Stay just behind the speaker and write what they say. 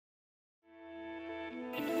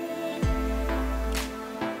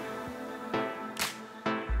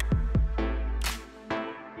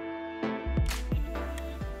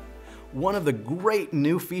One of the great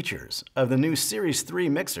new features of the new Series 3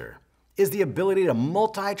 mixer is the ability to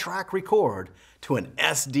multi-track record to an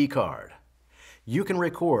SD card. You can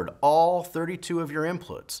record all 32 of your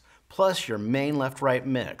inputs, plus your main left-right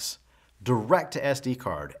mix, direct to SD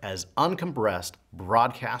card as uncompressed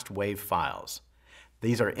broadcast wave files.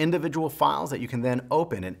 These are individual files that you can then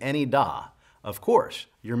open in any DAW. Of course,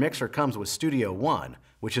 your mixer comes with Studio One,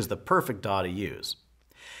 which is the perfect DAW to use.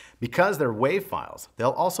 Because they're WAV files,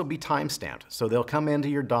 they'll also be time-stamped, so they'll come into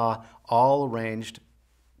your DAW all arranged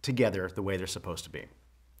together the way they're supposed to be.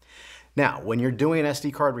 Now, when you're doing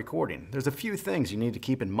SD card recording, there's a few things you need to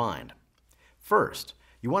keep in mind. First,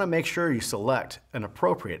 you want to make sure you select an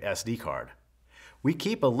appropriate SD card. We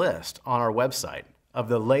keep a list on our website of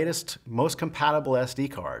the latest, most compatible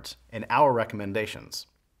SD cards and our recommendations.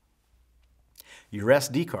 Your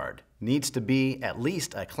SD card needs to be at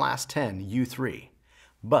least a Class 10 U3.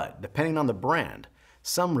 But depending on the brand,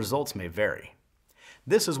 some results may vary.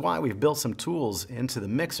 This is why we've built some tools into the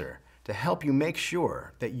mixer to help you make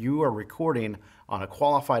sure that you are recording on a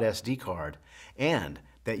qualified SD card and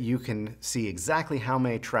that you can see exactly how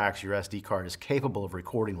many tracks your SD card is capable of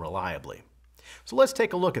recording reliably. So let's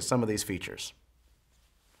take a look at some of these features.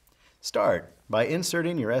 Start by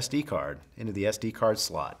inserting your SD card into the SD card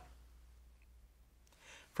slot.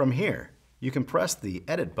 From here, you can press the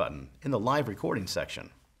Edit button in the Live Recording section.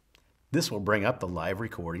 This will bring up the live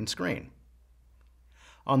recording screen.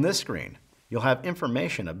 On this screen, you'll have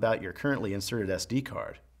information about your currently inserted SD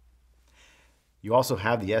card. You also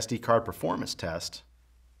have the SD card performance test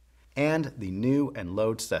and the New and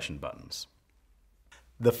Load Session buttons.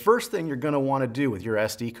 The first thing you're going to want to do with your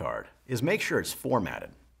SD card is make sure it's formatted.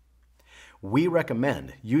 We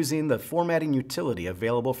recommend using the formatting utility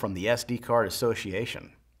available from the SD Card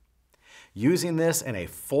Association. Using this in a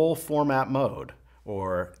full format mode,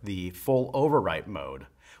 or the full overwrite mode,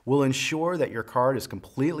 will ensure that your card is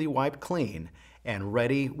completely wiped clean and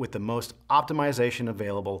ready with the most optimization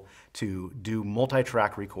available to do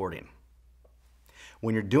multi-track recording.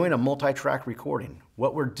 When you're doing a multi-track recording,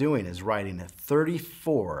 what we're doing is writing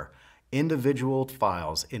 34 individual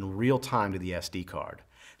files in real time to the SD card.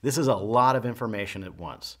 This is a lot of information at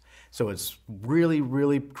once. So it's really,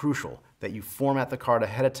 really crucial that you format the card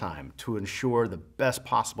ahead of time to ensure the best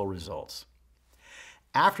possible results.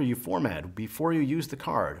 After you format, before you use the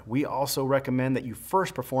card, we also recommend that you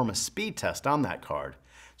first perform a speed test on that card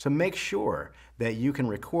to make sure that you can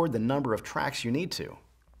record the number of tracks you need to.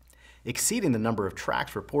 Exceeding the number of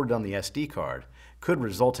tracks reported on the SD card could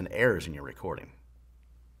result in errors in your recording.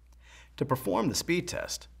 To perform the speed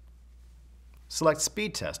test, select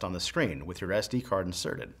Speed Test on the screen with your SD card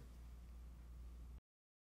inserted.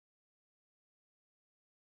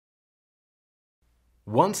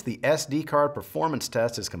 Once the SD card performance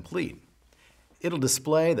test is complete, it'll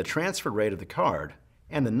display the transfer rate of the card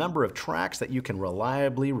and the number of tracks that you can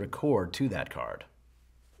reliably record to that card.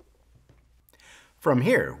 From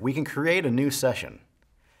here, we can create a new session.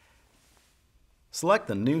 Select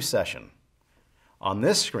the New Session. On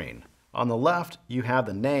this screen, on the left, you have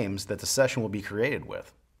the names that the session will be created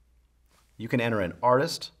with. You can enter an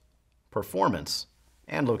artist, performance,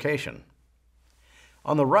 and location.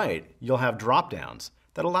 On the right, you'll have drop-downs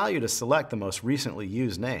that allow you to select the most recently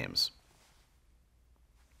used names.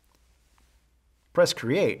 Press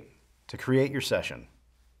Create to create your session.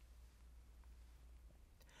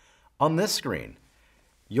 On this screen,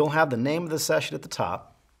 you'll have the name of the session at the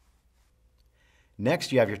top.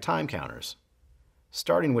 Next, you have your time counters,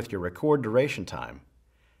 starting with your record duration time,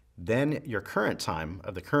 then your current time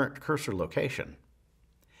of the current cursor location,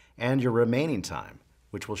 and your remaining time,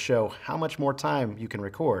 which will show how much more time you can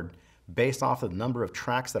record based off of the number of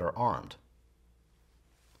tracks that are armed.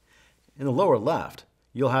 In the lower left,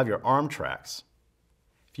 you'll have your arm tracks.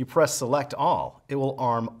 If you press Select All, it will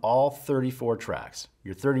arm all 34 tracks,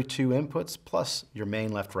 your 32 inputs plus your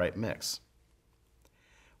main left-right mix.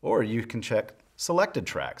 Or you can check Selected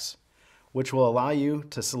Tracks, which will allow you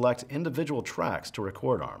to select individual tracks to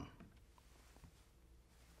record arm.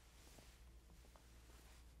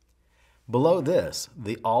 Below this,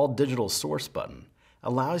 the All Digital Source button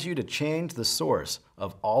allows you to change the source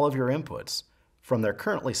of all of your inputs from their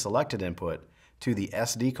currently selected input to the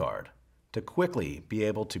SD card to quickly be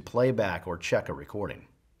able to play back or check a recording.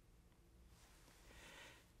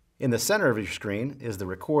 In the center of your screen is the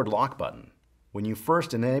Record Lock button. When you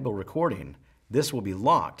first enable recording, this will be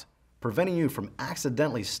locked, preventing you from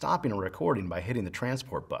accidentally stopping a recording by hitting the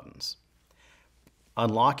transport buttons.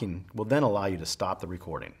 Unlocking will then allow you to stop the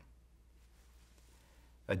recording.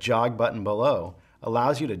 A jog button below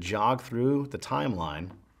allows you to jog through the timeline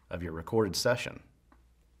of your recorded session.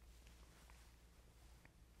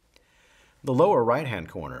 The lower right-hand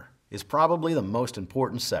corner is probably the most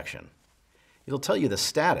important section. It'll tell you the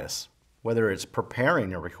status, whether it's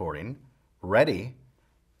preparing a recording, ready,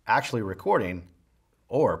 actually recording,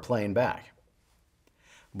 or playing back.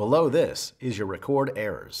 Below this is your record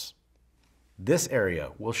errors. This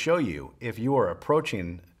area will show you if you are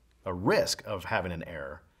approaching a risk of having an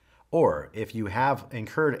error or if you have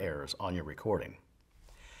incurred errors on your recording.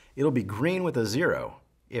 It'll be green with a 0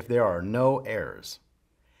 if there are no errors.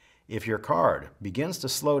 If your card begins to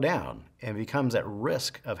slow down and becomes at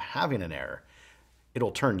risk of having an error,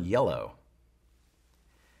 it'll turn yellow.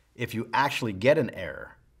 If you actually get an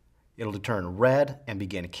error, it'll turn red and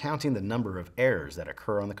begin counting the number of errors that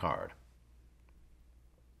occur on the card.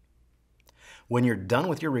 When you're done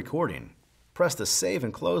with your recording, press the Save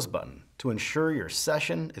and Close button to ensure your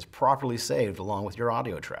session is properly saved along with your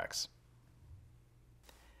audio tracks.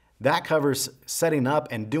 That covers setting up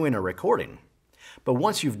and doing a recording. But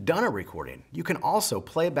once you've done a recording, you can also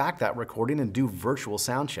play back that recording and do virtual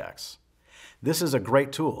sound checks. This is a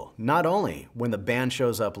great tool, not only when the band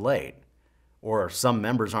shows up late or some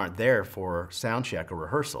members aren't there for sound check or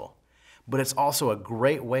rehearsal, but it's also a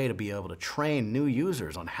great way to be able to train new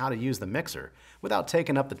users on how to use the mixer without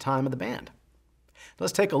taking up the time of the band.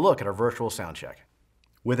 Let's take a look at our virtual sound check.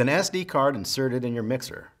 With an SD card inserted in your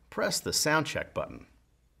mixer, press the sound check button.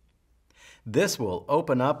 This will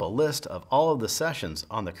open up a list of all of the sessions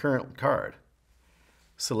on the current card.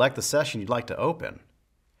 Select the session you'd like to open.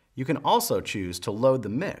 You can also choose to load the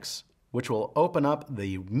mix, which will open up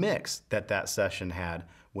the mix that that session had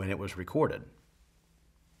when it was recorded.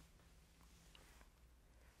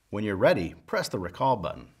 When you're ready, press the recall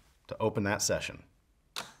button to open that session.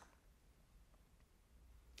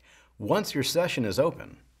 Once your session is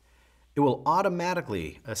open, it will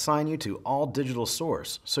automatically assign you to all digital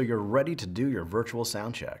source so you're ready to do your virtual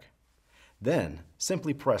sound check. Then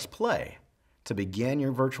simply press play to begin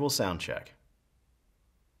your virtual sound check.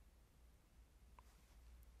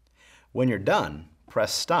 When you're done,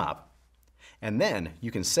 press stop, and then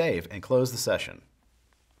you can save and close the session.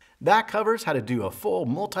 That covers how to do a full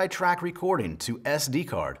multi-track recording to SD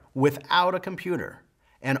card without a computer,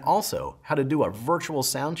 and also how to do a virtual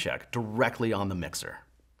sound check directly on the mixer.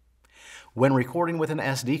 When recording with an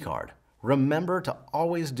SD card, remember to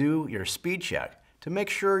always do your speed check to make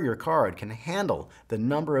sure your card can handle the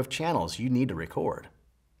number of channels you need to record.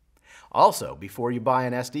 Also, before you buy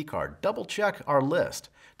an SD card, double check our list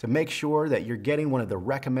to make sure that you're getting one of the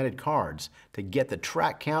recommended cards to get the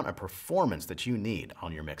track count and performance that you need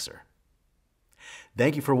on your mixer.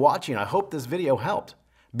 Thank you for watching. I hope this video helped.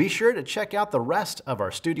 Be sure to check out the rest of our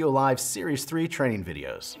StudioLive Series 3 training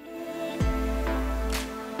videos.